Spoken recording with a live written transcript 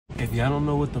If y'all don't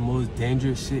know what the most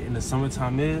dangerous shit in the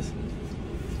summertime is,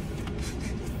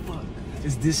 fuck,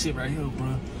 it's this shit right here, bro.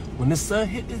 When the sun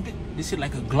hit this shit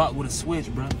like a Glock with a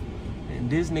switch, bro. And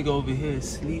this nigga over here is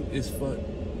sleep as fuck.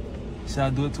 Should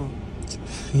I do it to him?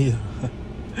 Yeah.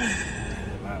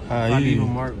 I leave a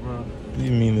mark, bro. You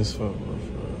mean as fuck, bro.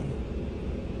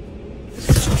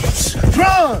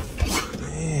 Run!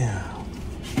 Damn.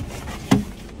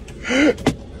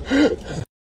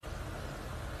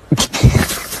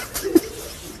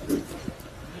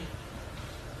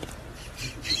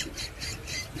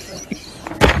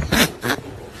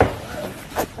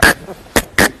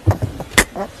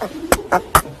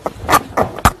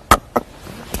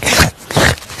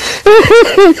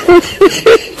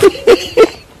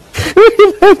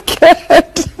 Look at that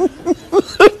cat!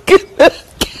 Look at that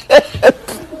cat!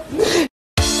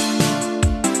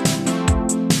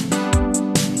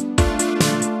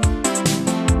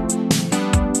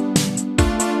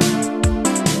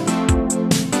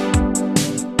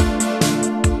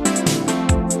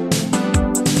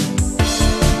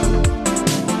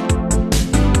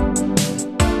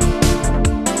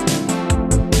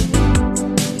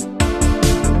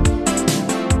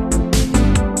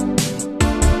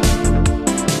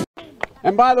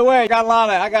 And by the way, I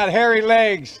got hairy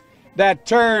legs that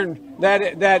turn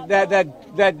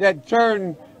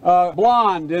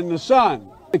blonde in the sun.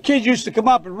 The kids used to come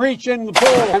up and reach in the pool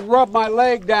and rub my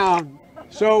leg down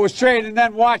so it was straight, and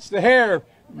then watch the hair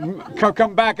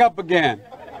come back up again.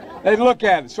 They'd look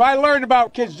at it. So I learned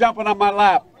about kids jumping on my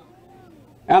lap,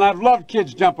 and I've loved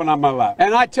kids jumping on my lap.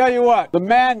 And I tell you what, the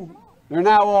men, they're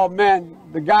now all men,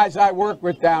 the guys I work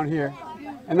with down here,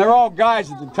 and they're all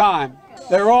guys at the time.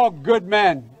 They're all good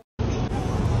men.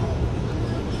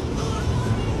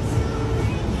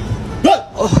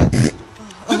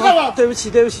 对不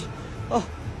起，对不起，哦，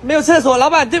没有厕所，老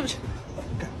板，对不起。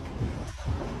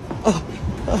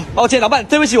抱歉，老板，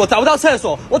对不起，我找不到厕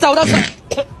所，我找不到厕。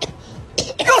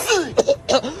又是，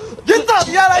连打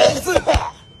你要来几次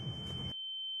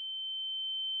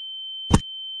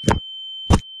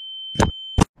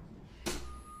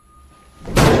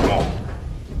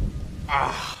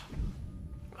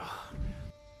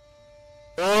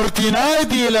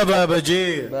？اورتينايدي لبابا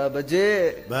جي بابا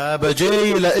جي بابا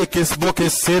جي لاكس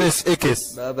بوكس سيريس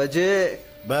اكس بابا جي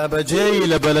بابا جي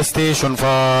لبلا ستيشن 5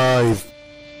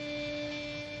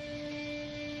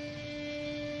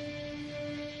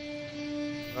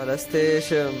 على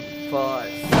ستيشن 5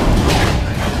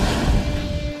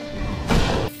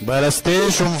 بلا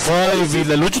ستيشن 5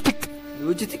 الى لوجيتك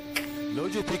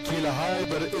لوجيتك الى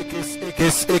هايبر اكس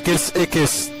اكس اكس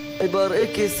اكس هايبر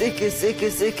اكس اكس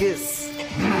اكس اكس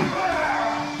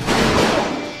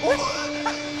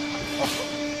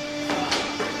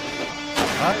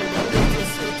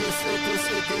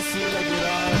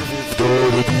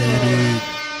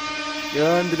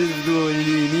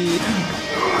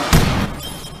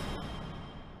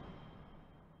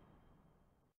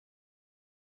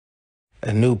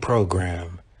A new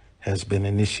program has been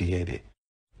initiated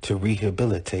to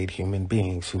rehabilitate human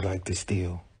beings who like to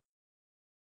steal.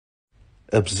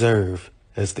 Observe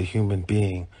as the human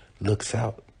being looks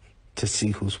out to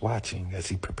see who's watching as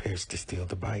he prepares to steal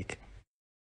the bike.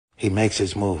 He makes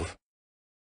his move.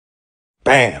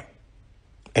 Bam!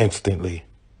 Instantly,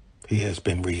 he has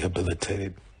been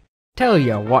rehabilitated. Tell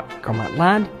ya what, Comrade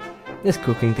Lad, this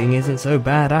cooking thing isn't so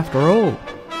bad after all.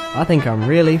 I think I'm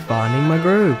really finding my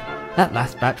groove. That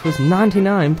last batch was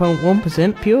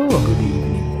 99.1% pure. Good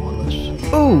evening, Wallace.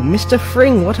 Oh, Mr.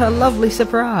 Fring, what a lovely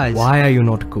surprise. Why are you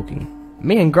not cooking?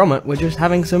 Me and Gromit were just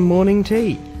having some morning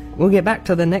tea. We'll get back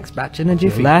to the next batch in a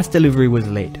jiffy. The last delivery was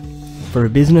late. For a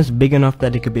business big enough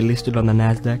that it could be listed on the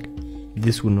Nasdaq,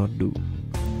 this will not do.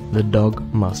 The dog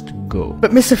must go.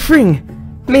 But Mr. Fring,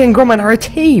 me and Gromit are a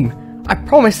team. I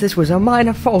promise this was a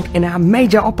minor fault in our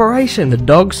major operation. The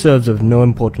dog serves of no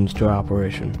importance to our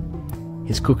operation.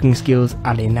 His cooking skills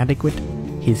are inadequate,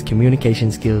 his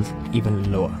communication skills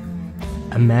even lower.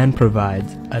 A man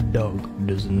provides, a dog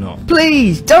does not.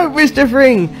 Please, don't, Mr.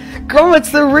 Fring!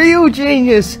 Gromit's the real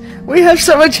genius! We have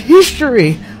so much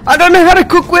history! I don't know how to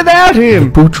cook without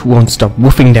him! The pooch won't stop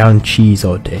woofing down cheese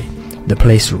all day. The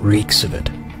place reeks of it.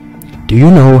 Do you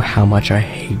know how much I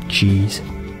hate cheese?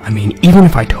 I mean, even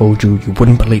if I told you, you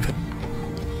wouldn't believe it.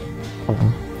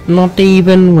 Not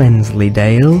even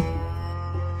Wensleydale?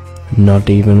 Not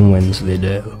even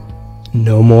Wensleydale.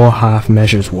 No more half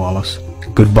measures, Wallace.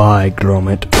 Goodbye,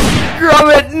 Gromit.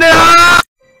 Gromit, no!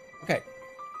 Okay,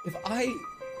 if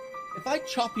I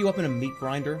chop you up in a meat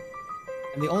grinder,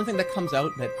 and the only thing that comes out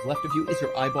that's left of you is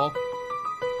your eyeball,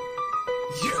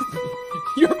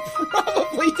 you're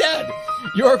probably dead.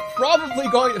 You're probably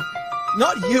going to...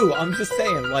 Not you, I'm just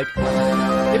saying, like,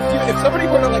 if somebody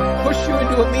were to, like, push you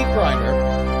into a meat grinder,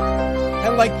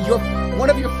 and, like, one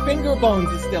of your finger bones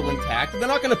is still intact, they're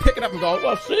not gonna pick it up and go,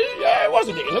 well, see, yeah, it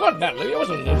wasn't easy, it wasn't that, it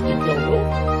wasn't this deep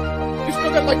little. You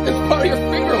still got, like, this part of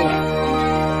your finger left.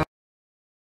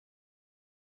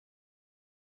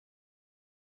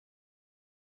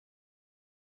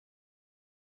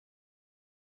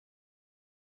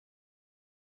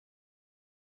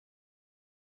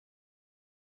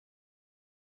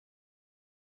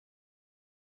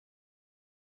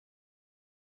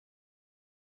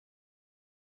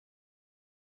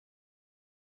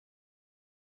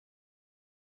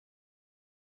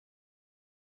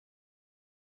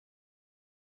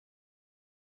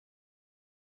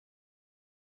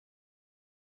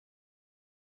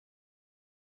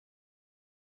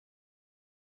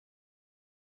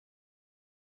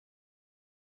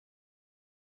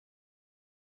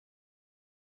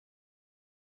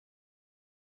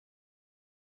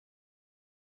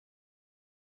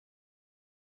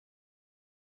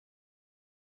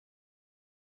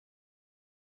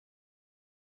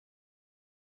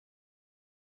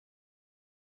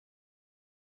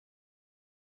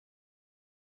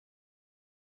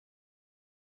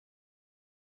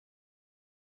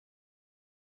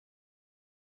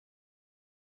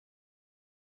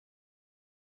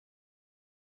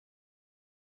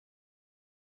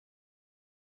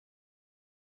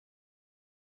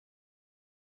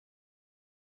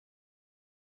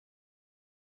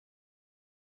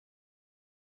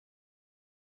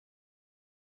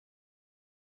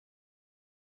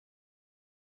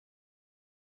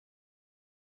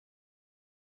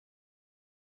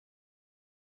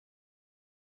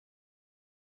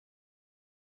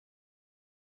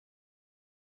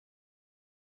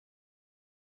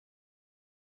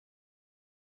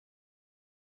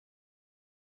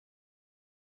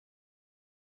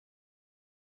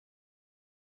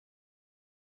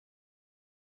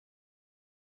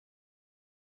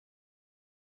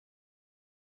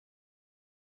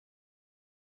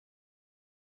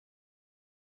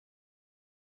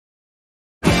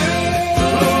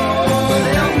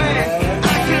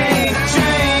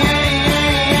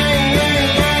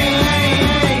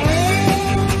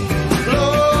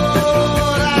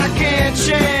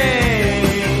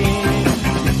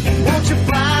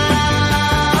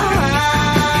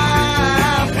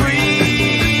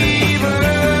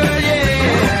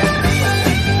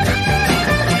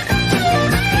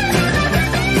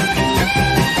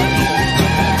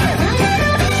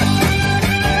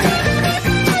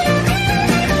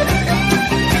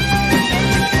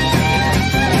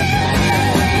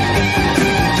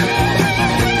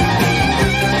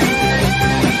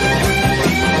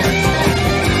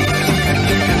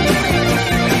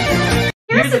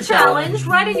 Challenge.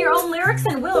 Write in your own lyrics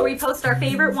and we'll repost our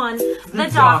favorite one, the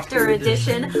Doctor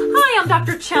Edition. Hi, I'm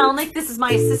Dr. Chalnick. This is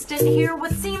my assistant here.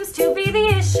 What seems to be the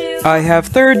issue? I have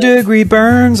third-degree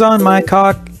burns on my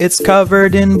cock. It's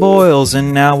covered in boils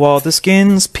and now all the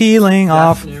skin's peeling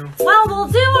off. Well, we'll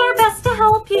do our best to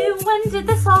help you. When did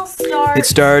this all start? It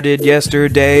started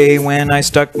yesterday when I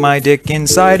stuck my dick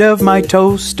inside of my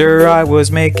toaster. I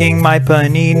was making my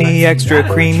panini extra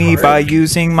creamy by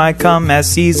using my cum as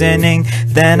seasoning.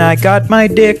 Then I got my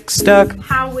dick stuck.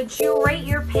 How would you rate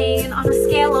your pain on a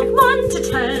scale of 1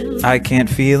 to 10? I can't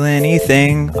feel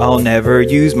anything. I'll never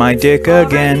use my dick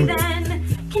again. Then.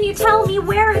 Can you tell me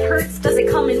where it hurts? Does it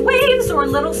come in waves or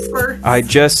in little spurts? I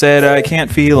just said I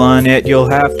can't feel on it. You'll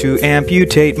have to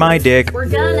amputate my dick. We're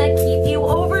gonna keep you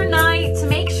overnight to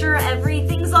make sure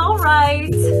everything's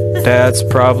alright. That's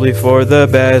probably for the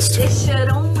best. It should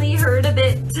only hurt a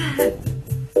bit.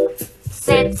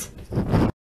 Sit.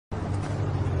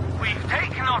 We've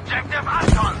taken objective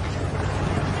Anton.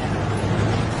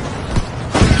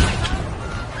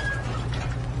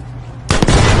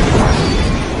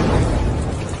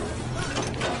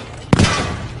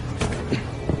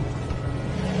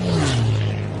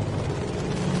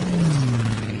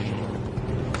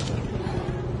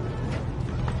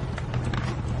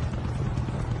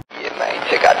 Yeah, man,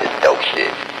 check out this dope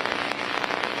shit.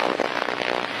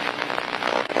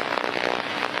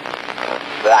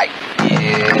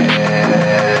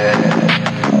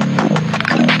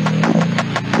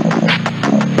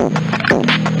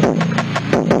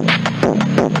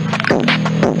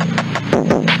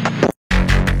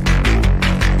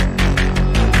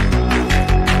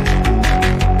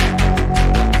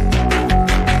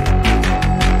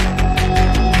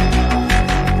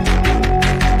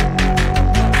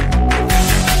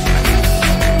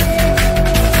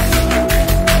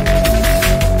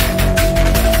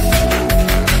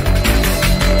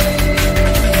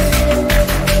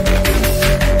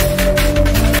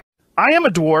 I am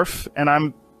a dwarf, and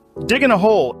I'm digging a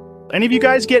hole. Any of you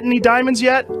guys get any diamonds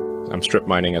yet? I'm strip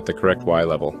mining at the correct Y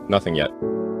level. Nothing yet.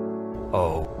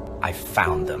 Oh, I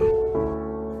found them.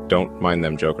 Don't mine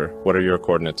them, Joker. What are your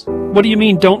coordinates? What do you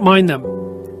mean, don't mine them?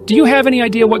 Do you have any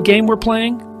idea what game we're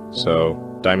playing? So,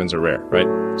 diamonds are rare, right?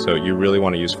 So you really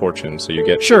want to use fortune, so you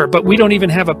get... Sure, but we don't even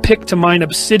have a pick to mine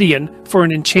obsidian for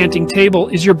an enchanting table.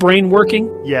 Is your brain working?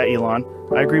 Yeah, Elon.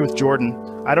 I agree with Jordan.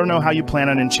 I don't know how you plan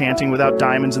on enchanting without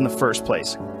diamonds in the first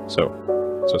place. So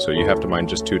you have to mine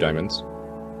just 2 diamonds.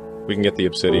 We can get the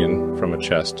obsidian from a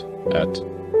chest at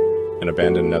an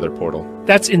abandoned nether portal.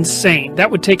 That's insane.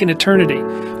 That would take an eternity.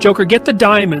 Joker, get the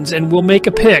diamonds and we'll make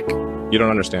a pick. You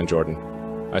don't understand, Jordan.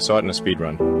 I saw it in a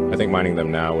speedrun. I think mining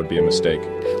them now would be a mistake.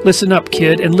 Listen up,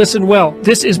 kid, and listen well.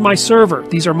 This is my server.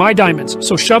 These are my diamonds,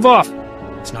 so shove off.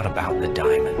 It's not about the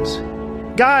diamonds.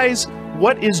 Guys,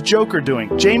 what is Joker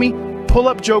doing? Jamie, pull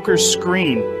up Joker's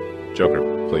screen. Joker,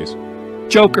 please.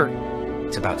 Joker.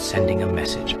 It's about sending a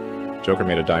message. Joker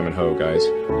made a diamond hoe, guys.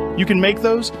 You can make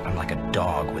those? I'm like a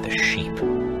dog with a sheep.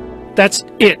 That's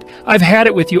it. I've had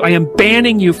it with you. I am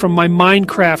banning you from my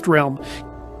Minecraft realm.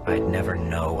 I'd never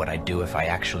know what I'd do if I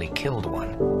actually killed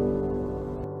one.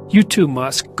 You too,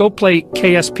 Musk. Go play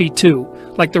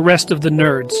KSP2, like the rest of the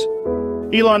nerds.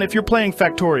 Elon, if you're playing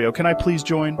Factorio, can I please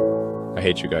join? I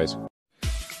hate you guys.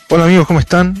 Hola amigos, ¿cómo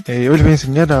están? Hoy les voy a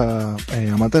enseñar a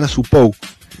matar a su Pou.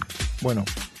 Bueno,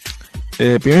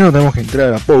 primero tenemos que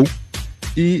entrar a Pou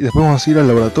y después vamos a ir al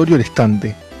laboratorio, al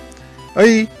estante.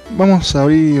 Ahí vamos a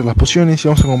abrir las pociones y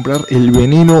vamos a comprar el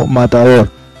veneno matador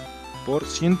por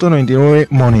 199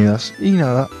 monedas. Y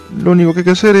nada, lo único que hay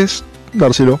que hacer es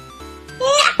dárselo.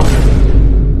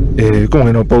 ¿Cómo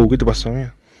que no, Pou? ¿Qué te pasó,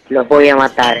 amigo? Los voy a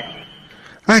matar.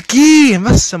 ¿A quién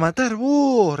vas a matar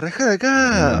vos? Rajá de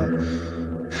acá.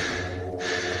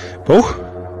 ¿Pou?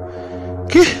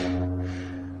 ¿Qué?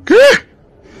 ¿Qué?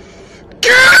 ¿Qué?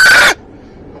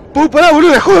 Pou, pará,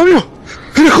 boludo, la joda, amigo.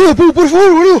 Que la joda, Pou, por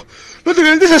favor, boludo. No te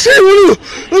calentes así, boludo.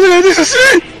 No te calentes así.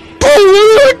 Pou,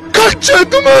 boludo, cacha de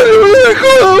tu madre, boludo, la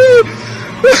joda, boludo.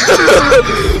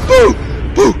 Pou,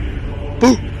 Pou,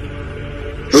 Pou.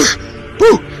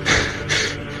 Pou.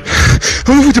 ¿A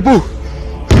dónde fuiste, Pou?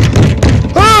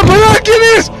 ¡Ah, pará! ¿Quién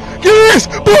es? ¿Quién es?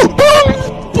 ¡Pou!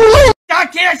 ¡Pou! Der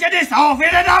Kirchen ist auch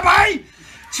wieder dabei.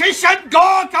 Zwischen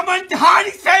Gorkum und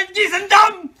Heiligfeld diesen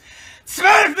Damm.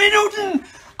 12 Minuten,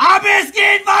 aber es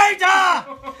geht weiter.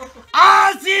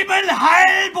 A7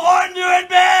 Heilbronn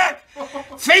Nürnberg.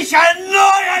 Zwischen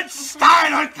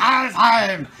Neuenstein und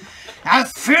Karlsheim.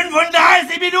 Das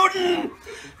 35 Minuten.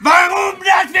 Warum,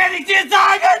 das werde ich dir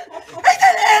sagen. In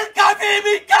den LKW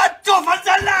mit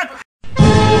Kartoffelsalat.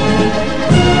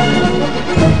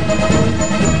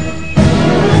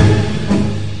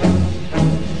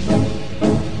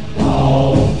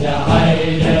 Auf der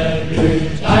Heide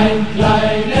blüht ein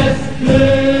kleines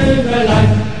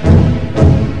Blümelein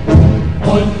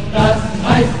und das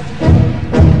heißt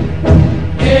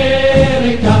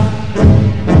Erika.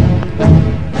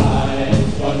 Eins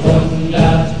von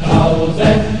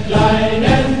 100.000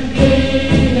 kleinen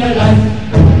Bienelein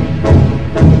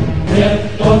wird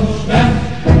und schwärmt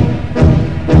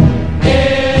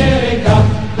Erika,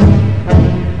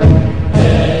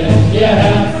 denn ihr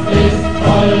Herz ist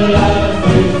voller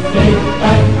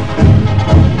Süßigkeit.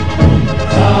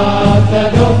 Zarter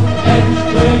Duft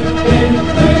entströmt den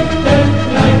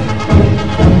Blütenkleid.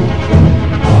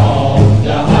 Auf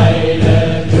der Heide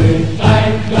blüht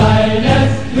ein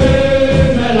kleines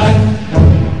Blümelein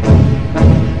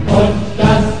und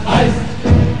das heißt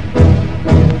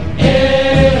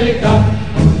Erika.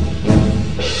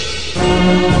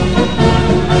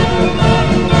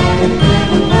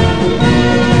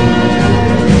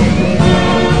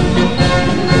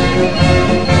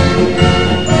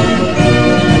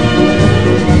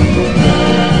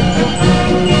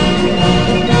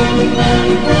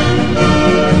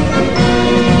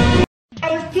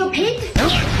 Are you stupid?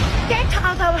 Get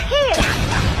out of here!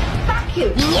 Fuck you!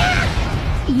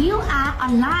 You are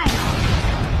alive!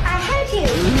 I hate you!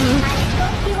 I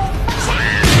don't give a fuck!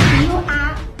 You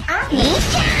are ugly!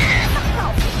 Fuck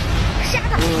off! Shut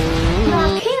up! You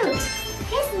are cute!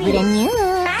 Kiss me!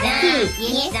 Thank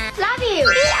you! Love you!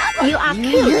 You are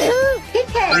cute!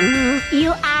 Kitten! You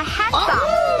are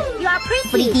handsome! You are pretty!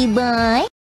 Pretty boy!